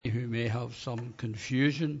may have some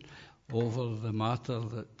confusion over the matter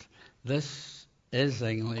that this is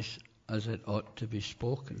English as it ought to be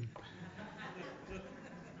spoken.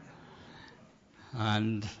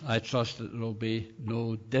 And I trust that there will be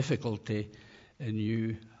no difficulty in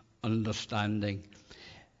you understanding.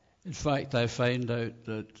 In fact, I find out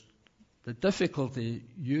that the difficulty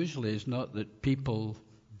usually is not that people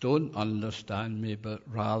don't understand me, but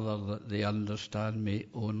rather that they understand me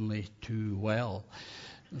only too well.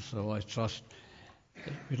 So I trust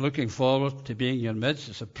we're looking forward to being in your midst.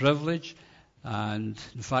 It's a privilege. And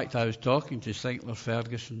in fact, I was talking to Sinclair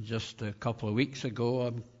Ferguson just a couple of weeks ago.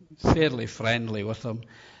 I'm fairly friendly with him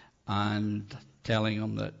and telling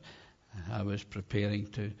him that I was preparing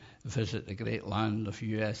to visit the great land of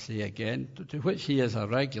USA again, to which he is a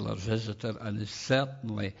regular visitor and is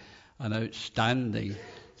certainly an outstanding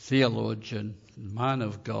theologian, man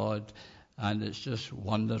of God, and it's just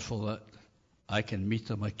wonderful that I can meet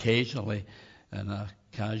him occasionally in a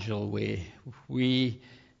casual way. We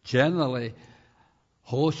generally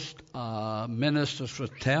host a minister's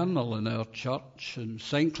fraternal in our church, and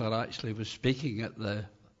Sinclair actually was speaking at the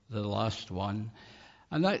last one.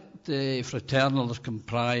 And that fraternal is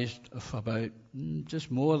comprised of about just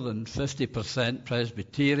more than 50%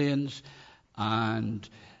 Presbyterians, and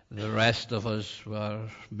the rest of us were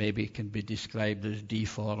maybe can be described as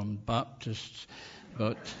deformed Baptists.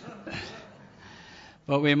 But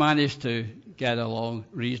we managed to get along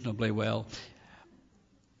reasonably well.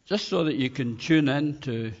 Just so that you can tune in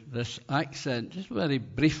to this accent, just very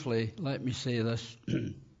briefly, let me say this.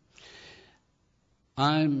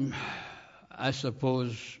 I'm, I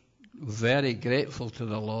suppose, very grateful to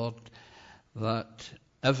the Lord that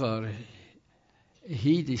ever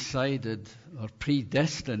He decided or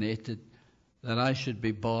predestinated that I should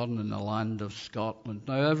be born in the land of Scotland.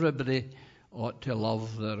 Now, everybody ought to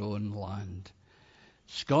love their own land.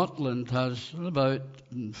 Scotland has about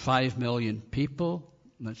 5 million people.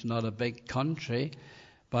 It's not a big country,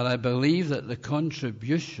 but I believe that the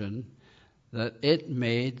contribution that it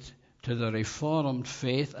made to the Reformed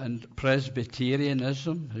faith and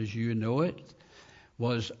Presbyterianism, as you know it,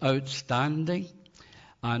 was outstanding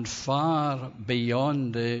and far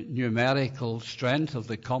beyond the numerical strength of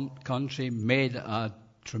the country, made a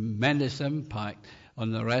tremendous impact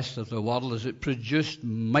on the rest of the world as it produced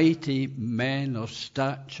mighty men of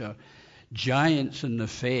stature, giants in the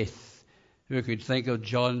faith. Who could think of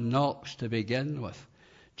John Knox to begin with?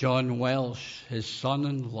 John Welsh, his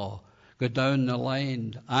son-in-law. Go down the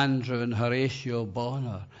line, Andrew and Horatio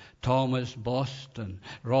Bonner, Thomas Boston,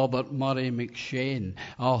 Robert Murray McShane,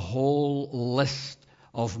 a whole list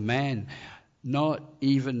of men, not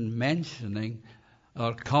even mentioning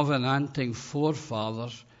our covenanting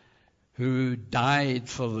forefathers who died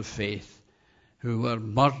for the faith, who were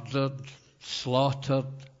murdered, slaughtered,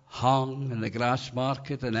 hung in the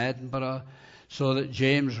Grassmarket in Edinburgh, so that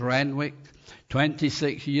James Renwick,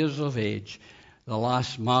 26 years of age, the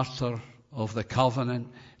last martyr of the covenant,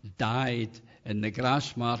 died in the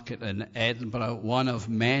Grassmarket in Edinburgh, one of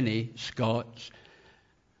many Scots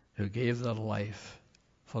who gave their life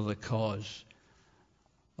for the cause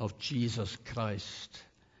of Jesus Christ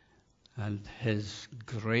and His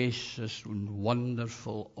gracious and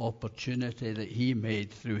wonderful opportunity that He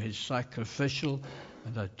made through His sacrificial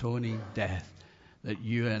and atoning death, that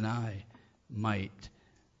you and I might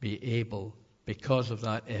be able, because of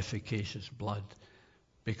that efficacious blood,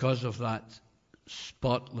 because of that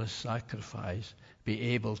spotless sacrifice, be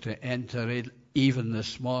able to enter in, even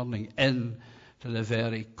this morning, into the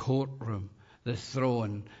very courtroom, the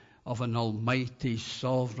throne of an almighty,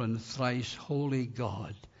 sovereign, thrice holy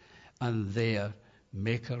God, and there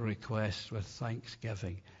make a request with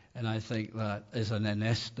thanksgiving. And I think that is an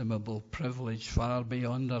inestimable privilege far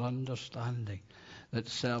beyond our understanding that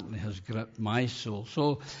certainly has gripped my soul.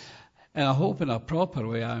 So, and I hope in a proper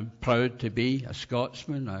way, I'm proud to be a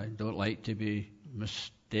Scotsman. I don't like to be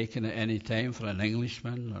mistaken at any time for an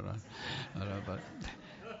Englishman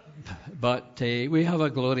but we have a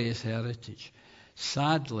glorious heritage.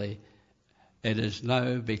 Sadly, it has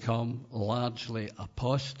now become largely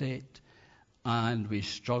apostate, and we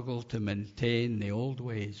struggle to maintain the old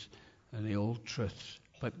ways and the old truths.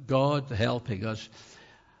 But God helping us,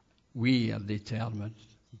 we are determined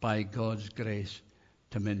by God's grace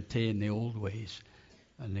to maintain the old ways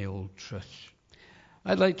and the old truths.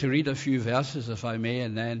 I'd like to read a few verses, if I may,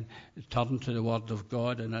 and then turn to the Word of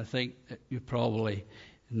God. And I think that you probably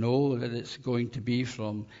know that it's going to be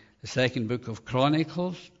from the second book of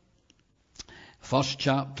Chronicles, first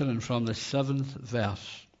chapter, and from the 7th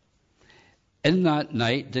verse. In that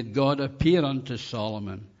night did God appear unto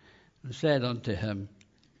Solomon and said unto him,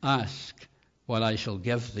 Ask, what I shall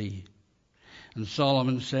give thee. And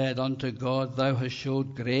Solomon said unto God, Thou hast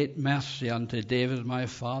showed great mercy unto David my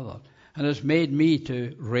father, and hast made me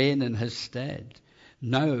to reign in his stead.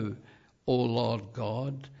 Now, O Lord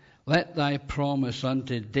God, let thy promise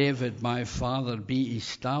unto David my father be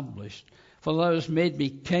established, for thou hast made me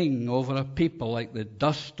king over a people like the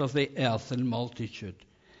dust of the earth in multitude.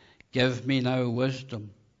 Give me now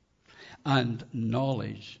wisdom and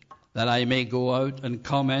knowledge, that I may go out and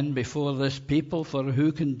come in before this people, for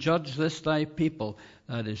who can judge this thy people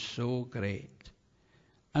that is so great?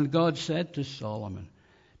 And God said to Solomon,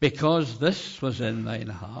 Because this was in thine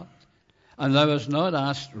heart, and thou hast not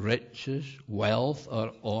asked riches, wealth,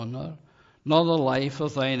 or honour, nor the life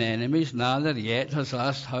of thine enemies, neither yet hast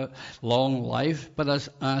asked long life, but hast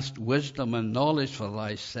asked wisdom and knowledge for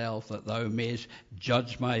thyself, that thou mayest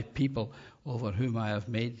judge my people over whom I have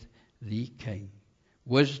made thee king.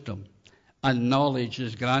 Wisdom and knowledge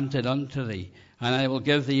is granted unto thee, and I will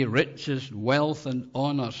give thee riches, wealth, and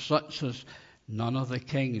honour, such as none of the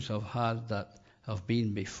kings have had that have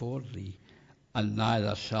been before thee, and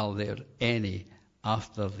neither shall there any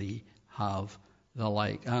after thee have the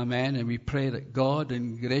like. Amen. And we pray that God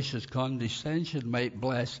in gracious condescension might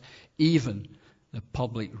bless even the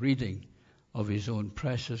public reading of his own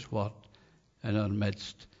precious word in our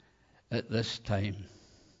midst at this time.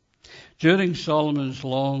 During Solomon's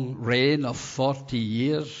long reign of 40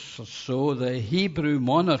 years or so, the Hebrew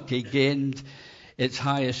monarchy gained its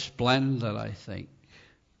highest splendor, I think.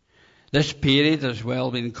 This period has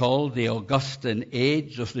well been called the Augustan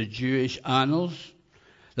age of the Jewish annals.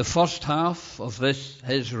 The first half of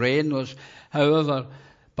his reign was, however,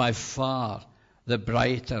 by far the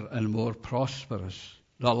brighter and more prosperous.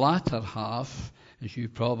 The latter half, as you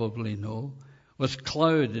probably know, was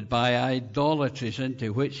clouded by idolatries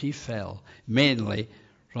into which he fell, mainly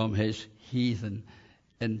from his heathen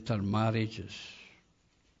intermarriages.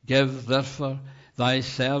 Give, therefore, thy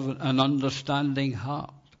servant an understanding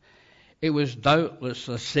heart. It was doubtless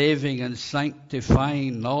a saving and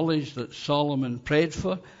sanctifying knowledge that Solomon prayed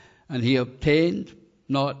for, and he obtained,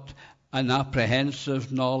 not an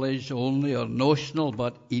apprehensive knowledge only or notional,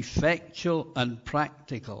 but effectual and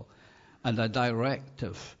practical, and a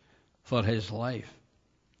directive for his life.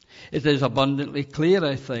 It is abundantly clear,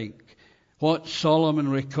 I think, what Solomon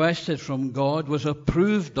requested from God was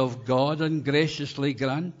approved of God and graciously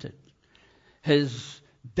granted. His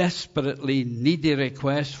desperately needy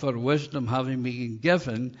request for wisdom having been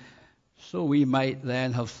given, so we might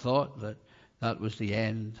then have thought that that was the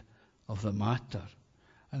end of the matter.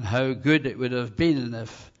 And how good it would have been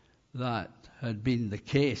if that had been the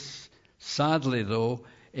case. Sadly, though,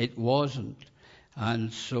 it wasn't.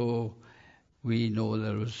 And so we know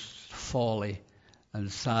there was folly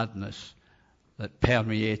and sadness that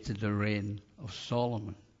permeated the reign of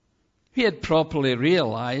Solomon. He had properly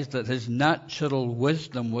realized that his natural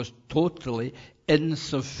wisdom was totally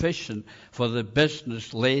insufficient for the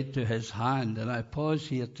business laid to his hand. And I pause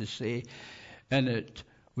here to say, and it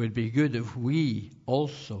would be good if we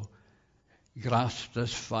also grasp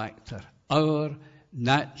this factor. Our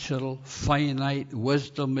natural, finite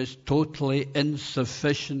wisdom is totally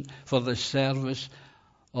insufficient for the service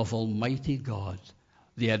of Almighty God,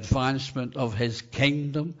 the advancement of his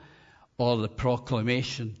kingdom, or the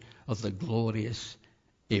proclamation of the glorious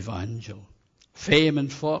evangel. Fame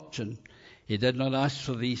and fortune, he did not ask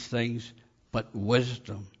for these things, but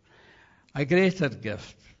wisdom. A greater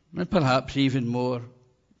gift, and perhaps even more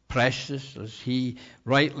precious, as he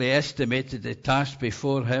rightly estimated the task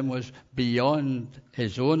before him was beyond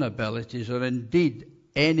his own abilities, or indeed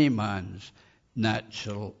any man's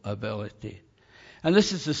natural ability. And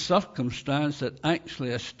this is the circumstance that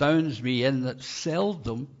actually astounds me, in that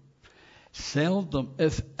seldom,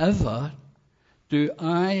 if ever, do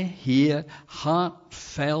I hear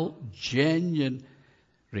heartfelt, genuine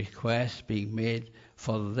requests being made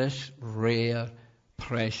for this rare,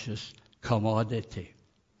 precious commodity.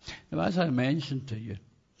 Now, as I mentioned to you,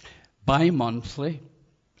 bi-monthly,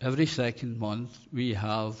 every second month, we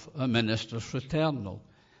have a minister's fraternal.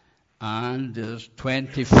 And there's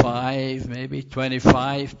 25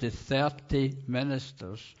 to 30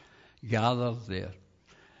 ministers gathered there.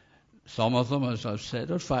 Some of them, as I've said,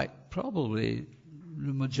 in fact, probably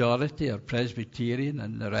the majority are Presbyterian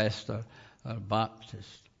and the rest are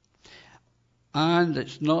Baptist. And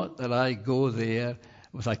it's not that I go there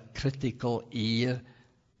with a critical ear,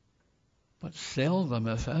 but seldom,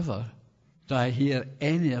 if ever, do I hear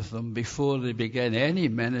any of them, before they begin any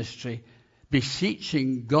ministry,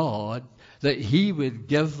 beseeching God that he would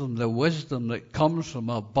give them the wisdom that comes from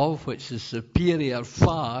above, which is superior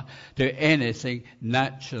far to anything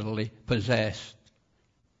naturally possessed.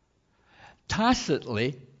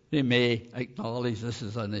 tacitly, they may acknowledge this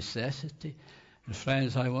is a necessity. And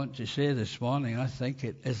friends, I want to say this morning, I think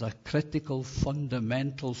it is a critical,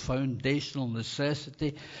 fundamental, foundational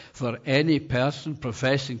necessity for any person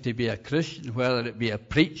professing to be a Christian, whether it be a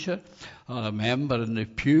preacher or a member in the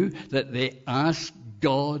pew, that they ask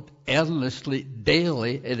God earnestly,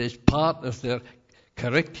 daily. It is part of their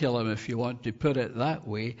curriculum, if you want to put it that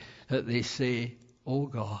way, that they say, "Oh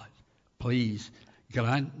God, please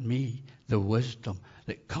grant me the wisdom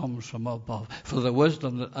that comes from above." For the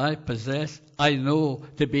wisdom that I possess, I know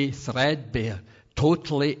to be threadbare,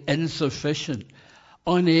 totally insufficient,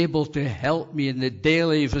 unable to help me in the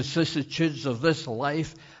daily vicissitudes of this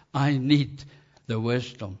life. I need the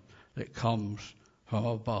wisdom that comes from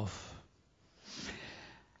above.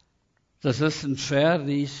 Does this infer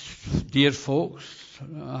these dear folks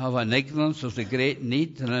have an ignorance of the great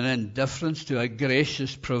need and an indifference to a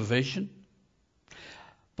gracious provision?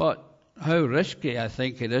 But how risky I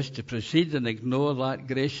think it is to proceed and ignore that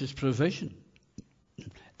gracious provision.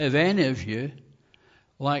 If any of you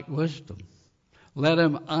lack wisdom, let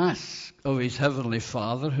him ask of his heavenly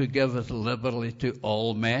Father, who giveth liberally to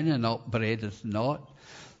all men and upbraideth not.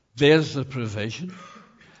 There's the provision.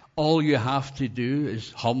 All you have to do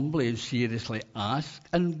is humbly and seriously ask,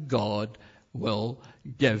 and God will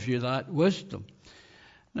give you that wisdom.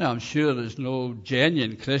 Now, I'm sure there's no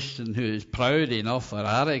genuine Christian who is proud enough or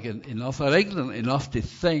arrogant enough or ignorant enough to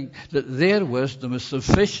think that their wisdom is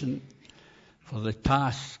sufficient for the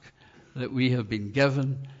task that we have been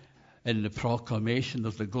given in the proclamation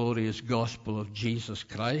of the glorious gospel of Jesus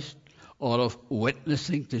Christ, or of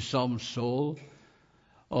witnessing to some soul,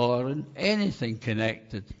 or in anything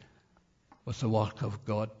connected with the work of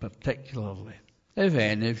God particularly. If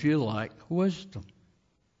any of you lack wisdom,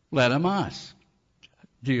 let him ask.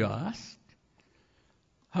 Do you ask?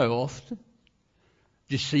 How often?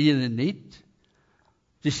 Do you see the need? Do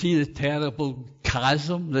you see the terrible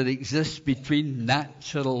chasm that exists between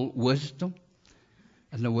natural wisdom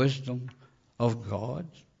and the wisdom of God?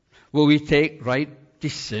 Will we take right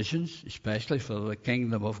decisions, especially for the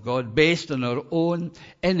kingdom of God, based on our own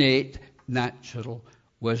innate natural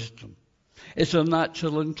wisdom? It's our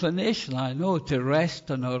natural inclination, I know, to rest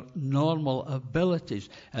on our normal abilities,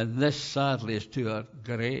 and this, sadly, is to our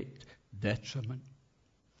great detriment.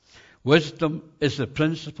 Wisdom is the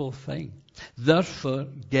principal thing. Therefore,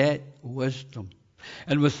 get wisdom.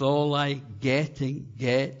 And with all thy getting,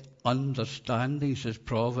 get understanding, says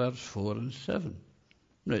Proverbs 4:7.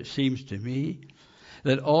 Now, it seems to me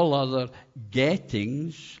that all other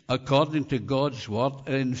gettings, according to God's word,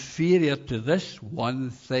 are inferior to this one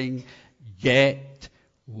thing: get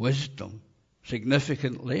wisdom.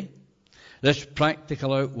 Significantly, this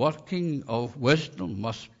practical outworking of wisdom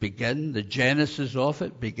must begin, the genesis of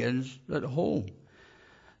it begins at home.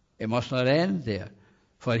 It must not end there.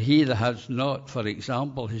 For he that has not, for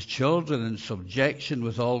example, his children in subjection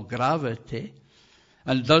with all gravity,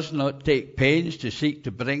 and does not take pains to seek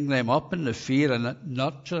to bring them up in the fear and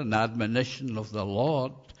nurture and admonition of the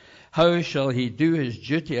Lord, how shall he do his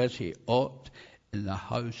duty as he ought in the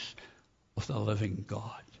house of the living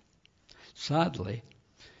God? Sadly,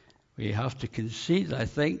 we have to concede, I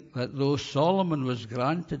think, that though Solomon was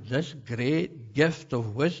granted this great gift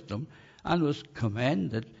of wisdom and was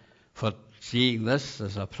commended for seeing this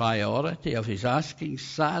as a priority of his asking,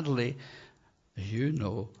 sadly, as you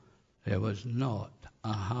know, there was not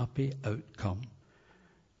a happy outcome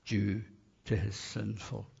due to his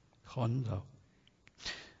sinful conduct.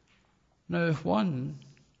 Now, if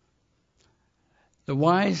the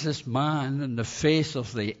wisest man on the face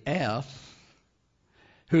of the earth,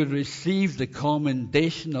 who received the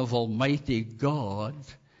commendation of Almighty God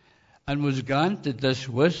and was granted this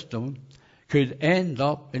wisdom, could end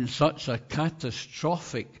up in such a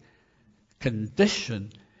catastrophic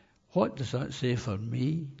condition, what does that say for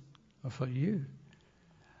me or for you?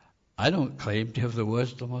 I don't claim to have the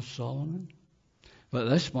wisdom of Solomon, but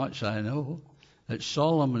this much I know, that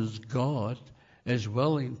Solomon's God is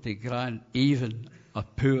willing to grant even a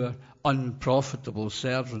poor, unprofitable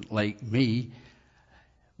servant like me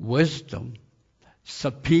wisdom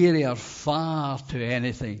superior far to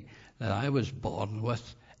anything that I was born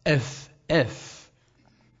with, if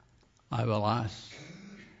I will ask.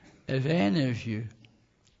 If any of you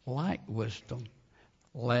lack wisdom,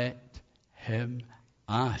 let him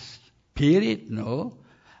ask. Period, no,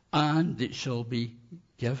 and it shall be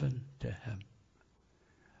given to him.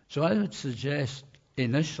 So I would suggest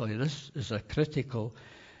initially this is a critical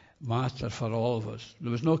matter for all of us.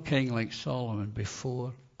 There was no king like Solomon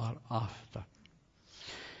before or after.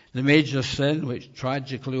 The major sin which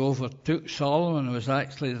tragically overtook Solomon was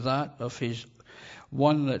actually that of his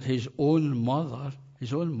one that his own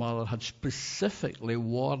mother had specifically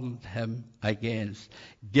warned him against.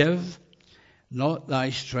 Give not thy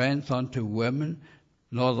strength unto women,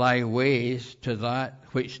 nor thy ways to that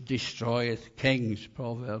which destroyeth kings.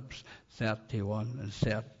 Proverbs 31 and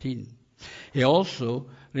 13. He also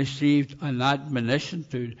received an admonition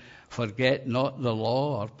to forget not the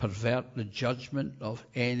law or pervert the judgment of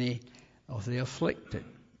any of the afflicted.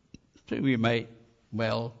 So we might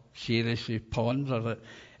well seriously ponder that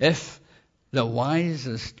if the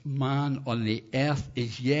wisest man on the earth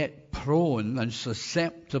is yet prone and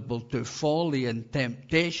susceptible to folly and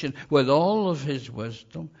temptation with all of his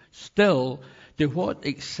wisdom, still, to what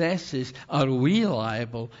excesses are we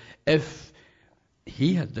liable if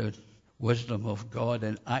he had the wisdom of God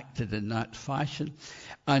and acted in that fashion?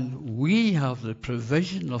 And we have the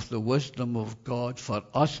provision of the wisdom of God for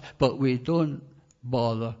us, but we don't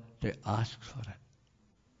bother to ask for it.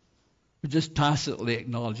 We just tacitly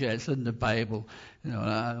acknowledge it. It's in the Bible.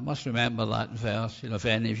 I must remember that verse. If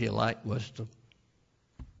any of you lack wisdom,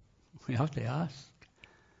 we have to ask.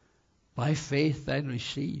 By faith, then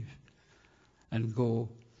receive, and go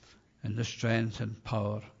in the strength and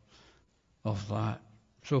power of that.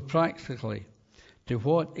 So practically, to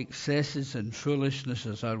what excesses and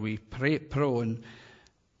foolishnesses are we prone?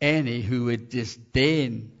 Any who would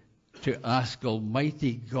disdain to ask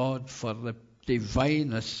Almighty God for the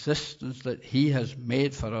divine assistance that He has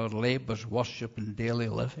made for our labours, worship, and daily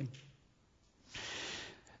living.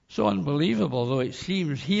 So unbelievable though it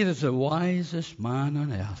seems, here is the wisest man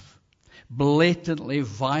on earth, blatantly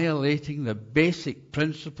violating the basic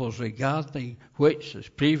principles regarding which, as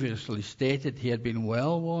previously stated, he had been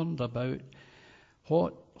well warned about.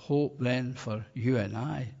 What hope then for you and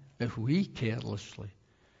I if we carelessly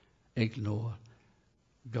ignore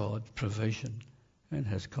God's provision and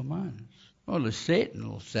His commands? Well, Satan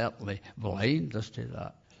will certainly blind us to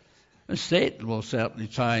that. And Satan will certainly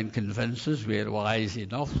try and convince us we're wise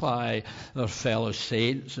enough. Why, they're fellow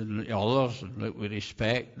saints and others and that we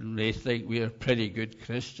respect, and they think we're pretty good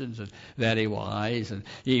Christians and very wise, and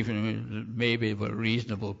even maybe we're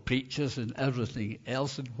reasonable preachers and everything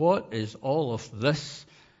else. And what is all of this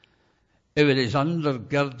if it is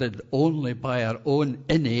undergirded only by our own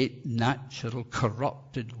innate, natural,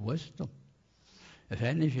 corrupted wisdom? If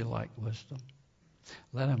any of you lack wisdom,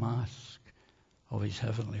 let him ask of his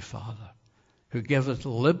heavenly Father, who giveth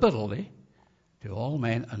liberally to all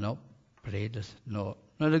men and upbraideth not.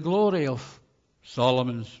 Now the glory of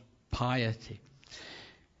Solomon's piety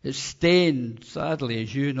is stained, sadly,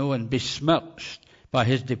 as you know, and besmirched by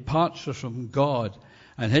his departure from God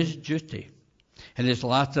and his duty. In his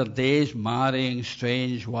latter days, marrying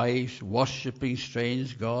strange wives, worshipping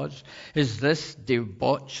strange gods. Is this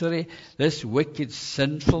debauchery, this wicked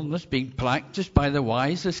sinfulness being practiced by the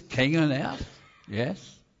wisest king on earth?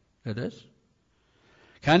 Yes, it is.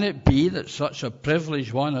 Can it be that such a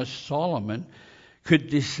privileged one as Solomon could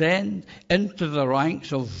descend into the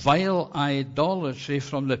ranks of vile idolatry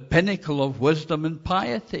from the pinnacle of wisdom and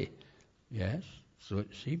piety? Yes, so it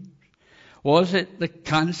seems. Was it the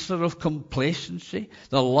cancer of complacency,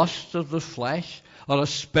 the lust of the flesh, or a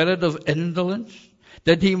spirit of indolence?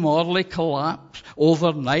 Did he morally collapse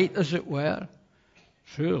overnight, as it were?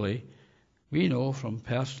 Truly, we know from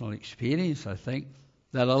personal experience, I think,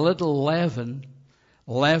 that a little leaven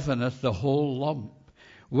leaveneth the whole lump.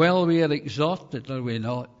 Well, we are exhorted, are we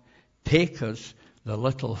not? Take us the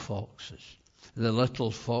little foxes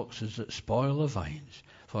that spoil the vines,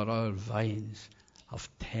 for our vines have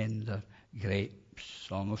tender grapes.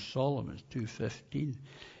 Song of Solomon 2:15.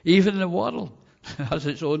 Even the world has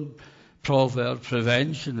its own proverb,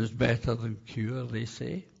 prevention is better than cure, they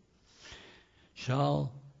say.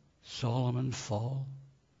 Shall Solomon fall?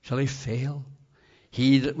 Shall he fail?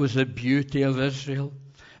 He that was the beauty of Israel,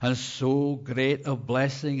 and so great a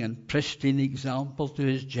blessing and pristine example to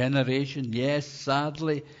his generation. Yes,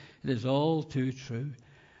 sadly, it is all too true.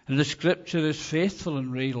 And the Scripture is faithful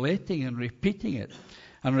in relating and repeating it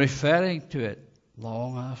and referring to it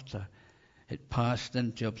long after it passed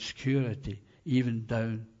into obscurity, even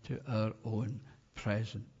down to our own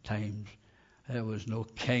present times. There was no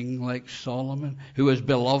king like Solomon who was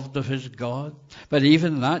beloved of his God, but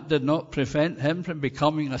even that did not prevent him from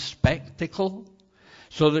becoming a spectacle,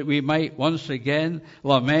 so that we might once again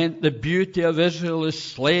lament, the beauty of Israel is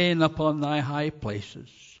slain upon thy high places.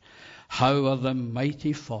 How are the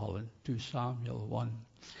mighty fallen? 2 Samuel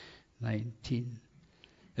 1:19.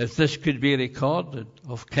 If this could be recorded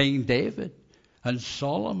of King David and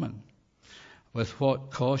Solomon, with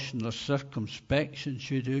what caution or circumspection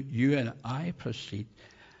should you and I proceed?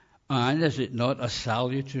 And is it not a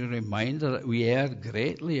salutary reminder that we err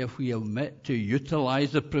greatly if we omit to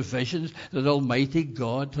utilize the provisions that Almighty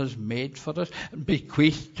God has made for us and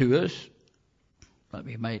bequeathed to us, that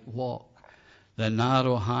we might walk the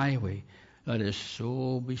narrow highway that is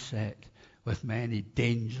so beset with many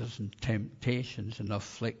dangers and temptations and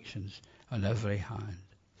afflictions on every hand?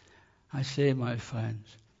 I say, my friends,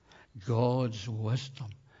 God's wisdom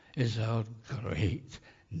is our great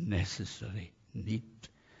necessary need.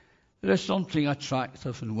 There is something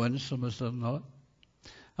attractive and winsome, is there not,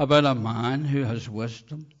 about a man who has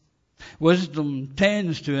wisdom? Wisdom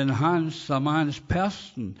tends to enhance a man's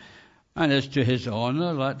person, and is to his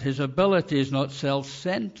honour that his ability is not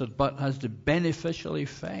self-centred, but has the beneficial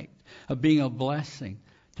effect of being a blessing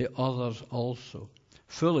to others also.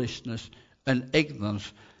 Foolishness and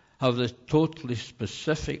ignorance have the totally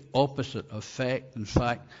specific opposite effect. In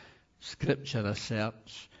fact, Scripture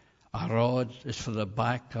asserts, a rod is for the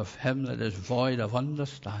back of him that is void of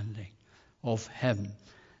understanding, of him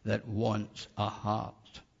that wants a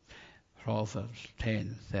heart. Proverbs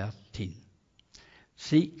 10:13.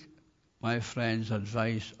 Seek, my friends,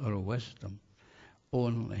 advice or wisdom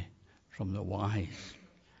only from the wise.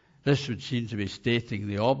 This would seem to be stating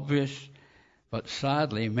the obvious, but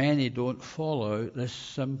sadly many don't follow this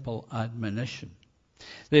simple admonition.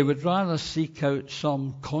 They would rather seek out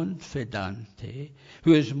some confidante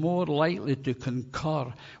who is more likely to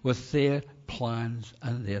concur with their plans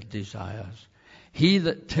and their desires. He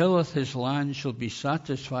that tilleth his land shall be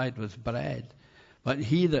satisfied with bread, but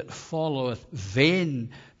he that followeth vain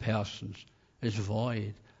persons is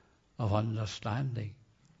void of understanding.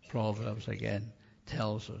 Proverbs again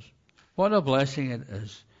tells us. What a blessing it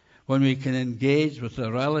is when we can engage with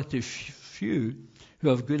the relative few who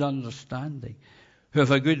have good understanding, who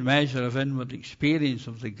have a good measure of inward experience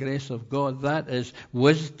of the grace of God. That is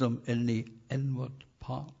wisdom in the inward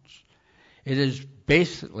parts. It is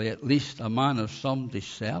basically at least a man of some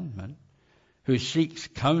discernment who seeks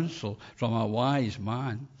counsel from a wise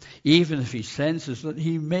man, even if he senses that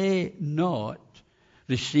he may not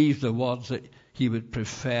receive the words that he would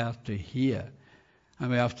prefer to hear.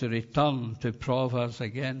 And we have to return to Proverbs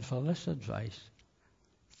again for this advice.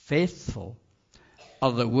 Faithful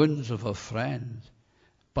are the wounds of a friend,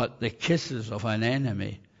 but the kisses of an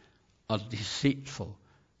enemy are deceitful,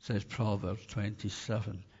 says Proverbs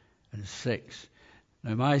 27:6.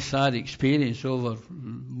 Now, my sad experience over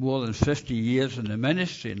more than 50 years in the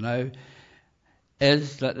ministry now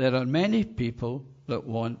is that there are many people that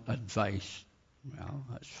want advice. Well,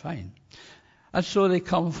 that's fine. And so they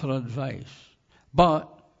come for advice. But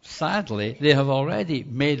sadly, they have already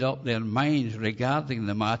made up their minds regarding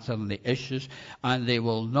the matter and the issues, and they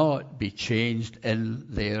will not be changed in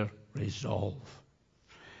their resolve.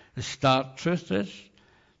 The stark truth is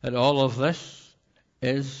that all of this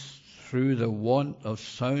is through the want of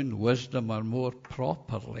sound wisdom, or more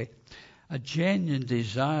properly, a genuine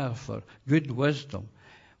desire for good wisdom,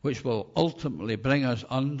 which will ultimately bring us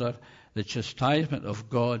under the chastisement of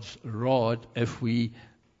God's rod if we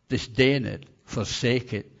disdain it,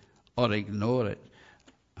 forsake it, or ignore it.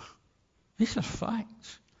 These are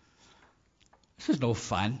facts. This is no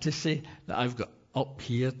fantasy that I've got up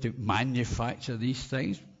here to manufacture these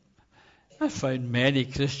things. I found many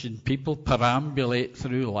Christian people perambulate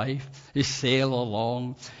through life. They sail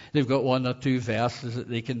along. They've got one or two verses that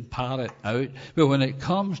they can parrot out. But when it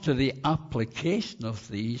comes to the application of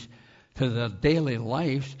these to their daily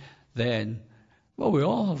lives, then, well, we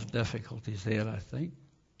all have difficulties there, I think.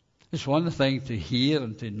 It's one thing to hear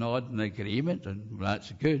and to nod in agreement, and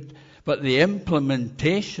that's good. But the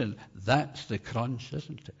implementation, that's the crunch,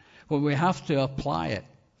 isn't it? When we have to apply it.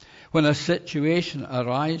 When a situation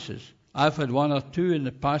arises, I've had one or two in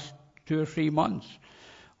the past 2 or 3 months,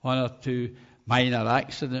 one or two minor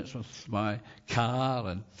accidents with my car,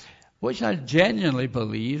 and which I genuinely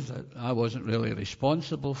believe that I wasn't really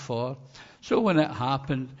responsible for. So when it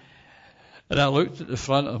happened, and I looked at the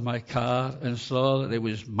front of my car and saw that it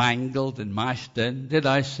was mangled and mashed in, did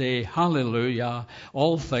I say, hallelujah,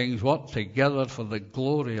 all things work together for the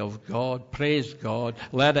glory of God, praise God,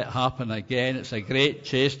 let it happen again. It's a great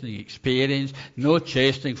chastening experience. No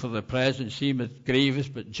chastening for the present seemeth grievous,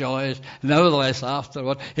 but joyous. Nevertheless,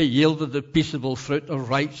 afterward, it yielded the peaceable fruit of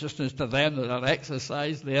righteousness to them that are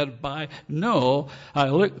exercised thereby. No, I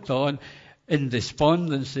looked on in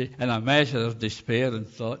despondency and a measure of despair and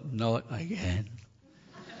thought, not again.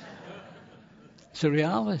 It's a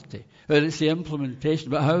reality, but it's the implementation.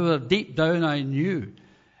 But however, deep down I knew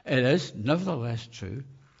it is nevertheless true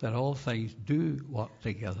that all things do work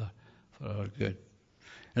together for our good.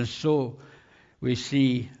 And so we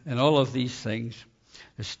see in all of these things,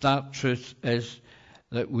 the stark truth is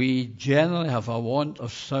that we generally have a want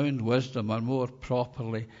of sound wisdom, or more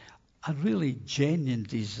properly, a really genuine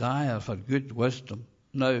desire for good wisdom.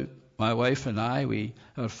 Now, my wife and I,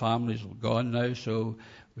 our families are gone now, so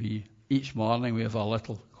each morning we have a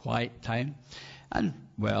little quiet time. And,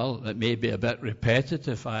 well, it may be a bit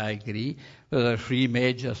repetitive, I agree, but there are three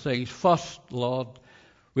major things. First, Lord,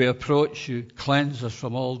 we approach you, cleanse us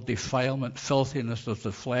from all defilement, filthiness of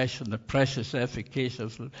the flesh, and the precious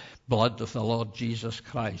efficacious blood of the Lord Jesus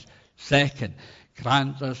Christ. Second,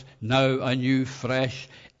 grant us now a new, fresh,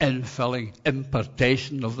 infilling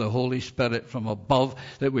impartation of the Holy Spirit from above,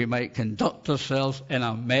 that we might conduct ourselves in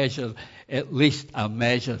a measure, at least a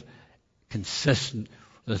measure, consistent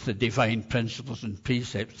with the divine principles and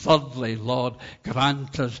precepts. Thirdly, Lord,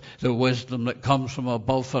 grant us the wisdom that comes from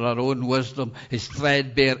above, for our own wisdom is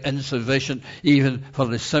threadbare, insufficient, even for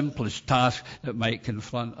the simplest task that might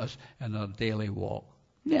confront us in our daily walk.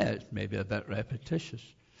 Yeah, it's maybe a bit repetitious,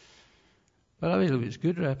 but I believe it's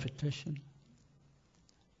good repetition.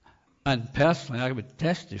 And personally, I would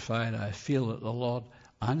testify that I feel that the Lord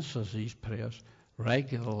answers these prayers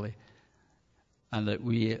regularly, and that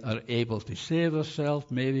we are able to save ourselves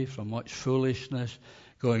maybe from much foolishness,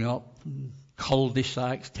 going up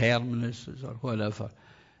cul-de-sacs, terminuses, or whatever.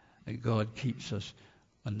 And God keeps us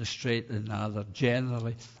on the straight and narrow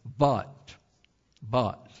generally. But,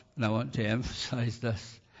 and I want to emphasize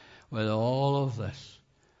this, with all of this,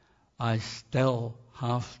 I still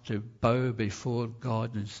have to bow before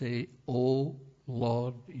God and say, "Oh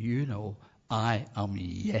Lord, you know I am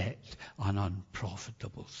yet an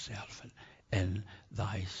unprofitable servant in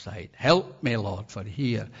thy sight. Help me, Lord, for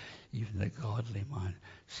here even the godly man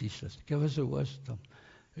ceaseth." Give us the wisdom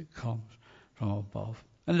that comes from above.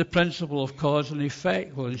 And the principle of cause and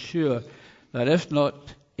effect will ensure that if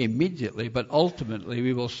not immediately, but ultimately,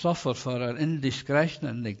 we will suffer for our indiscretion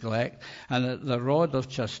and neglect, and that the rod of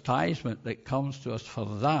chastisement that comes to us for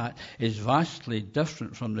that is vastly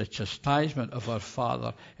different from the chastisement of our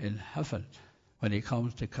Father in heaven, when he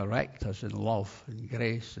comes to correct us in love and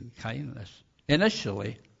grace and kindness.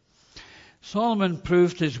 Initially, Solomon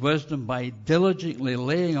proved his wisdom by diligently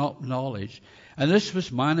laying up knowledge, and this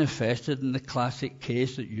was manifested in the classic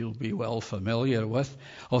case that you'll be well familiar with,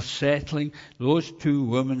 of settling those two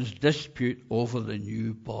women's dispute over the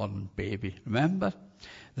newborn baby. Remember?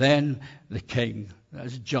 Then the king,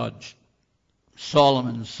 as judge,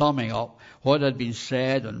 Solomon summing up what had been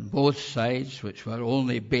said on both sides, which were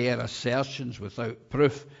only bare assertions without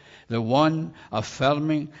proof, the one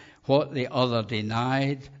affirming what the other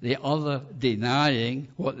denied, the other denying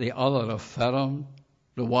what the other affirmed.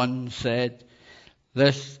 The one said,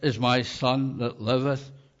 "This is my son that liveth,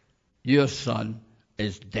 your son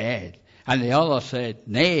is dead." And the other said,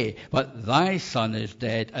 "Nay, but thy son is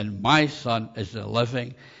dead, and my son is the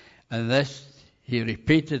living." And this he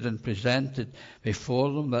repeated and presented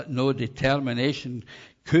before them, that no determination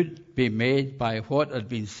could be made by what had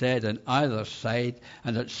been said on either side,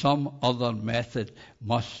 and that some other method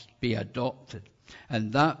must be adopted.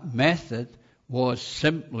 And that method was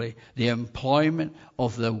simply the employment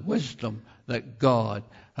of the wisdom that God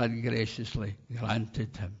had graciously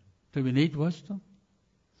granted him. Do we need wisdom?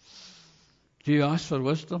 Do you ask for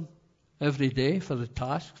wisdom every day for the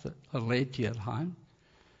tasks that are laid to your hand?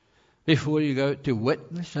 Before you go out to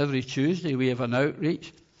witness, every Tuesday we have an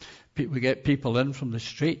outreach. We get people in from the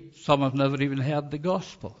street. Some have never even heard the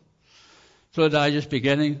gospel. So that I just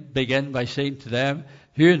begin by saying to them,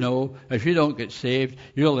 you know, if you don't get saved,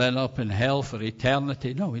 you'll end up in hell for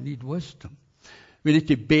eternity. No, we need wisdom. We need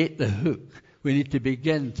to bait the hook. We need to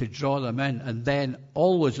begin to draw them in. And then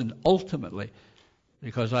always and ultimately,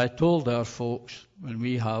 because I told our folks, when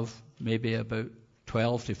we have maybe about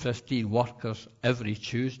 12 to 15 workers every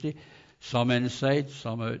Tuesday, some inside,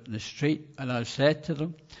 some out in the street, and I said to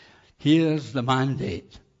them, here's the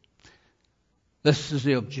mandate. This is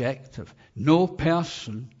the objective. No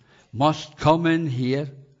person must come in here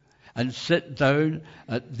and sit down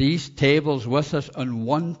at these tables with us on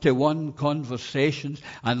one-to-one conversations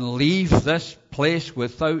and leave this place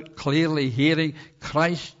without clearly hearing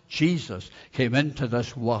Christ Jesus came into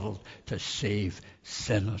this world to save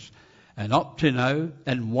sinners. And up to now,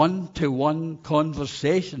 in one-to-one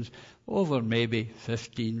conversations, over maybe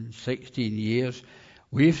 15, 16 years,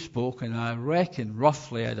 we've spoken, I reckon,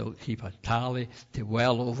 roughly, I don't keep a tally, to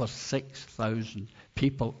well over 6,000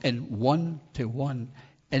 people in one-to-one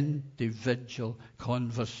individual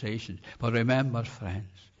conversations. But remember,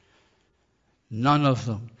 friends, none of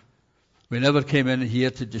them, we never came in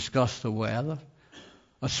here to discuss the weather,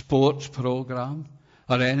 a sports program,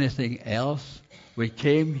 or anything else. We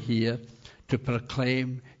came here to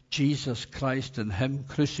proclaim Jesus Christ and Him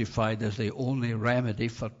crucified as the only remedy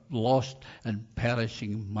for lost and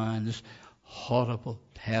perishing man's horrible,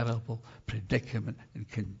 terrible predicament and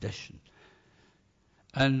condition.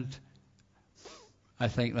 And I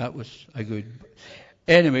think that was a good...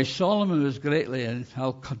 Anyway, Solomon was greatly, and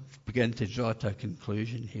I'll begin to draw to a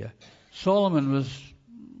conclusion here. Solomon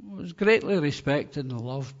was greatly respected and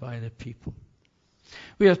loved by the people.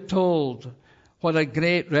 We are told what a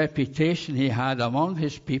great reputation he had among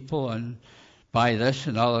his people, and by this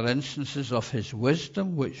and other instances of his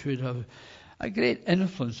wisdom, which would have a great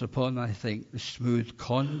influence upon, I think, the smooth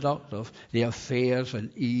conduct of the affairs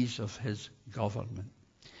and ease of his government.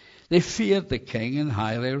 They feared the king and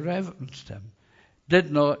highly reverenced him,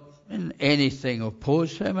 did not in anything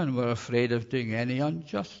oppose him, and were afraid of doing any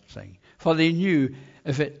unjust thing. For they knew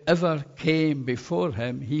if it ever came before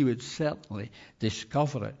him, he would certainly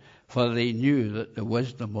discover it. For they knew that the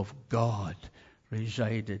wisdom of God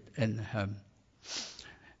resided in him.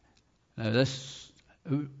 Now this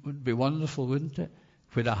would be wonderful, wouldn't it?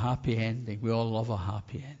 With a happy ending. We all love a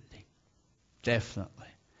happy ending. Definitely.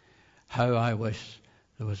 How I wish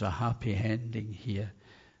there was a happy ending here.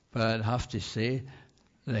 But I'd have to say,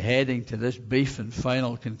 the heading to this brief and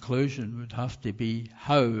final conclusion would have to be,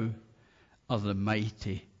 how are the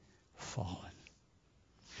mighty fallen?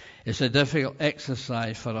 It's a difficult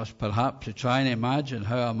exercise for us, perhaps, to try and imagine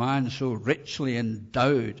how a man so richly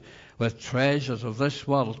endowed with treasures of this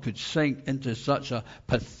world could sink into such a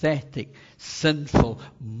pathetic, sinful,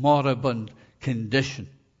 moribund condition,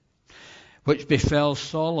 which befell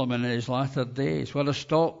Solomon in his latter days. What a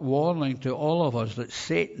stark warning to all of us that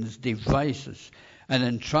Satan's devices and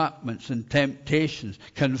entrapments and temptations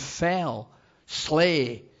can fell,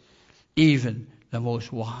 slay even the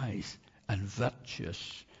most wise and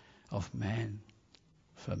virtuous of men.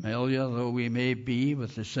 Familiar though we may be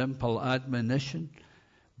with the simple admonition,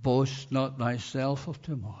 boast not thyself of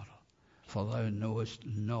tomorrow, for thou knowest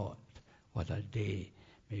not what a day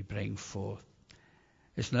may bring forth.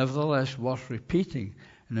 It's nevertheless worth repeating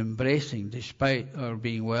and embracing, despite our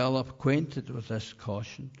being well acquainted with this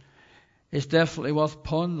caution. It's definitely worth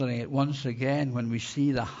pondering it once again when we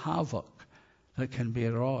see the havoc that can be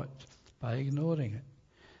wrought by ignoring it.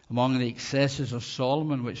 Among the excesses of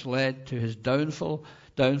Solomon which led to his downfall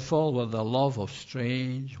were the love of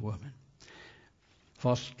strange women.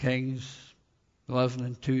 1 Kings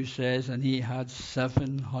 11:2 says, and he had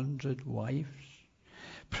 700 wives,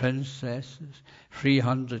 princesses,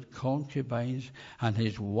 300 concubines, and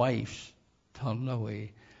his wives turned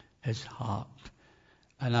away his heart.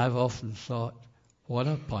 And I've often thought, what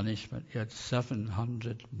a punishment. He had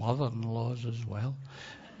 700 mother-in-laws as well.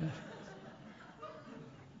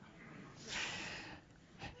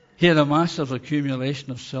 He had a massive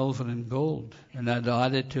accumulation of silver and gold. And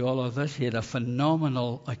added to all of this, he had a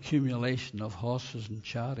phenomenal accumulation of horses and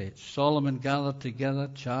chariots. Solomon gathered together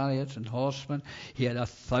chariots and horsemen. He had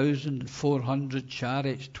 1,400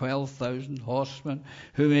 chariots, 12,000 horsemen,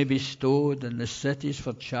 who may be stowed in the cities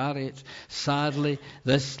for chariots. Sadly,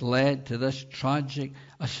 this led to this tragic,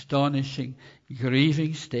 astonishing,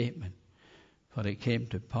 grieving statement. For it came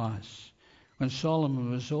to pass, when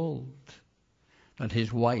Solomon was old, that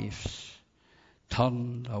his wives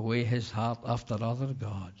turned away his heart after other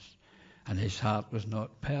gods, and his heart was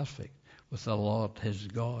not perfect with the Lord his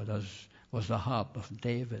God, as was the heart of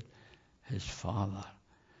David, his father.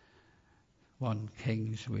 1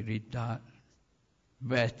 Kings, we read that.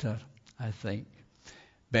 Better, I think,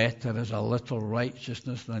 better is a little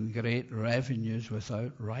righteousness than great revenues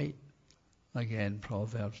without right. Again,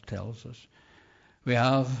 Proverbs tells us. We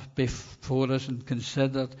have before us and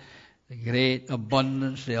considered the great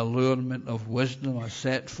abundance, the allurement of wisdom are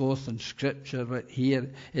set forth in Scripture, but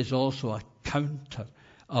here is also a counter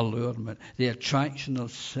allurement, the attraction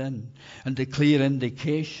of sin, and the clear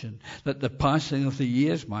indication that the passing of the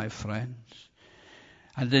years, my friends,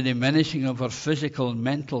 and the diminishing of our physical and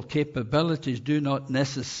mental capabilities do not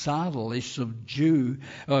necessarily subdue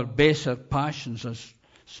our baser passions, as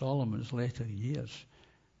Solomon's later years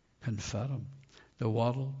confirm. The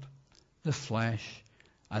world, the flesh,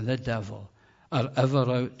 and the devil are ever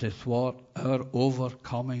out to thwart our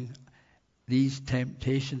overcoming these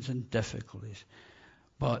temptations and difficulties.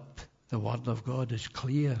 But the Word of God is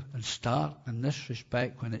clear and stark in this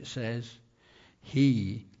respect when it says,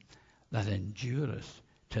 he that endureth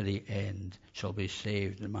to the end shall be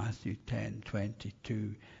saved, in Matthew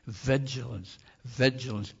 10:22.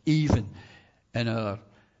 Vigilance, even in our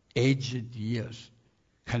aged years,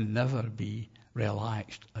 can never be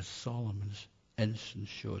relaxed, as Solomon's instance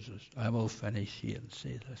shows us. I will finish here and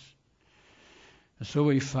say this. And so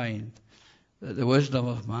we find that the wisdom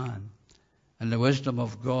of man and the wisdom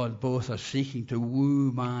of God both are seeking to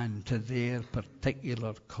woo man to their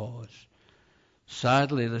particular cause.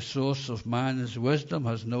 Sadly, the source of man's wisdom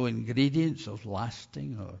has no ingredients of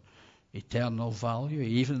lasting or eternal value,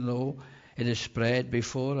 even though it is spread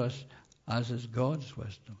before us as is God's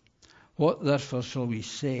wisdom. What therefore shall we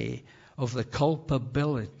say of the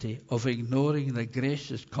culpability of ignoring the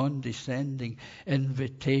gracious, condescending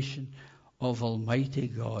invitation of Almighty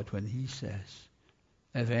God when he says,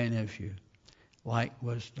 if any of you lack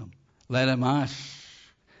wisdom, let him ask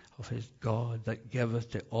of his God that giveth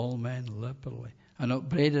to all men liberally, and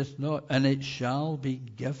upbraideth not, and it shall be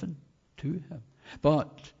given to him.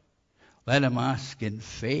 But let him ask in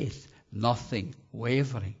faith, nothing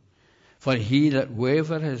wavering. For he that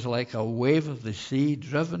wavereth is like a wave of the sea,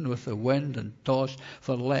 driven with the wind and tossed.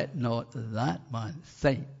 For let not that man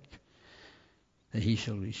think that he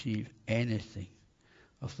shall receive anything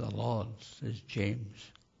of the Lord, says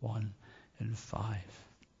James 1:5.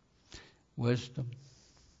 Wisdom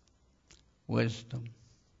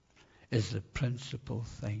is the principal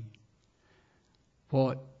thing.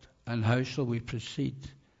 What and how shall we proceed?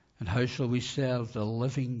 And how shall we serve the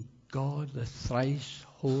living God, the thrice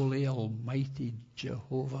holy, almighty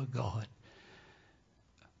Jehovah God,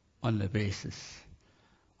 on the basis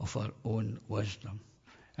of our own wisdom?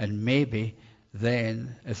 And maybe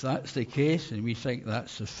then, if that's the case and we think that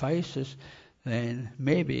suffices, then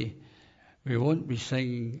maybe we won't be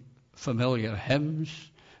singing familiar hymns,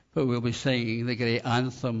 but we'll be singing the great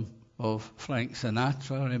anthem of Frank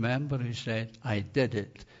Sinatra, remember, who said, I did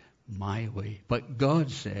it my way. But God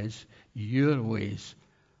says, your ways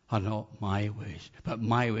are not my ways, but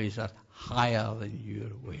my ways are higher than your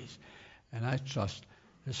ways. And I trust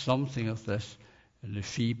that something of this in the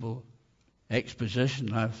feeble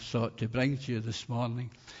exposition I've sought to bring to you this morning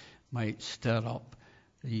might stir up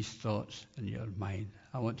these thoughts in your mind.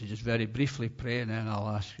 I want to just very briefly pray, and then I'll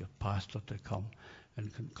ask your pastor to come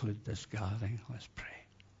and conclude this gathering. Let's pray.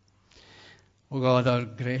 O God, our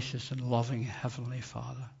gracious and loving Heavenly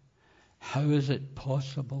Father, how is it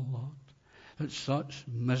possible, Lord, that such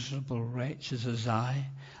miserable wretches as I,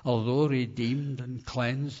 although redeemed and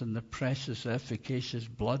cleansed in the precious, efficacious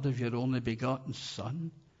blood of your only begotten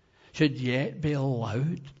Son, should yet be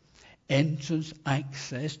allowed entrance,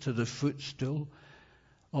 access to the footstool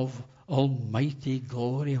of almighty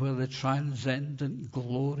glory, where the transcendent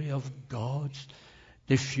glory of God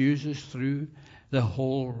diffuses through the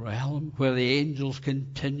whole realm, where the angels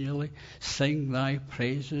continually sing thy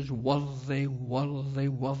praises, worthy, worthy,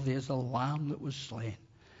 worthy is the Lamb that was slain,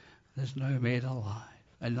 and is now made alive.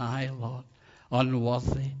 And I, Lord,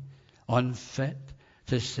 unworthy, unfit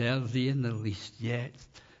to serve thee in the least, yet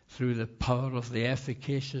through the power of the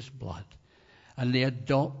efficacious blood and the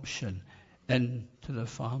adoption into the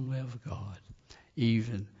family of God,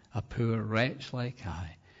 even a poor wretch like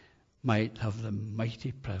I might have the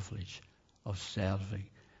mighty privilege of serving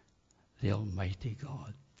the Almighty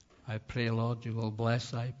God. I pray, Lord, you will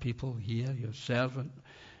bless thy people here, your servant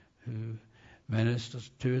who ministers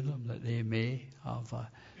to them, that they may have a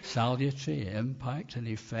salutary impact and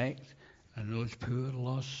effect on those poor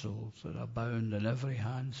lost souls that are bound in every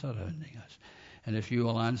hand surrounding us. And if you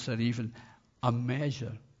will answer even a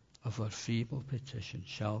measure of our feeble petition,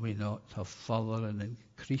 shall we not have further and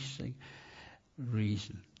increasing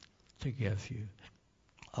reason to give you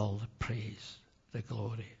all the praise, the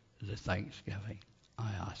glory, the thanksgiving,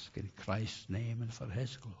 I ask in Christ's name and for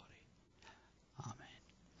his glory.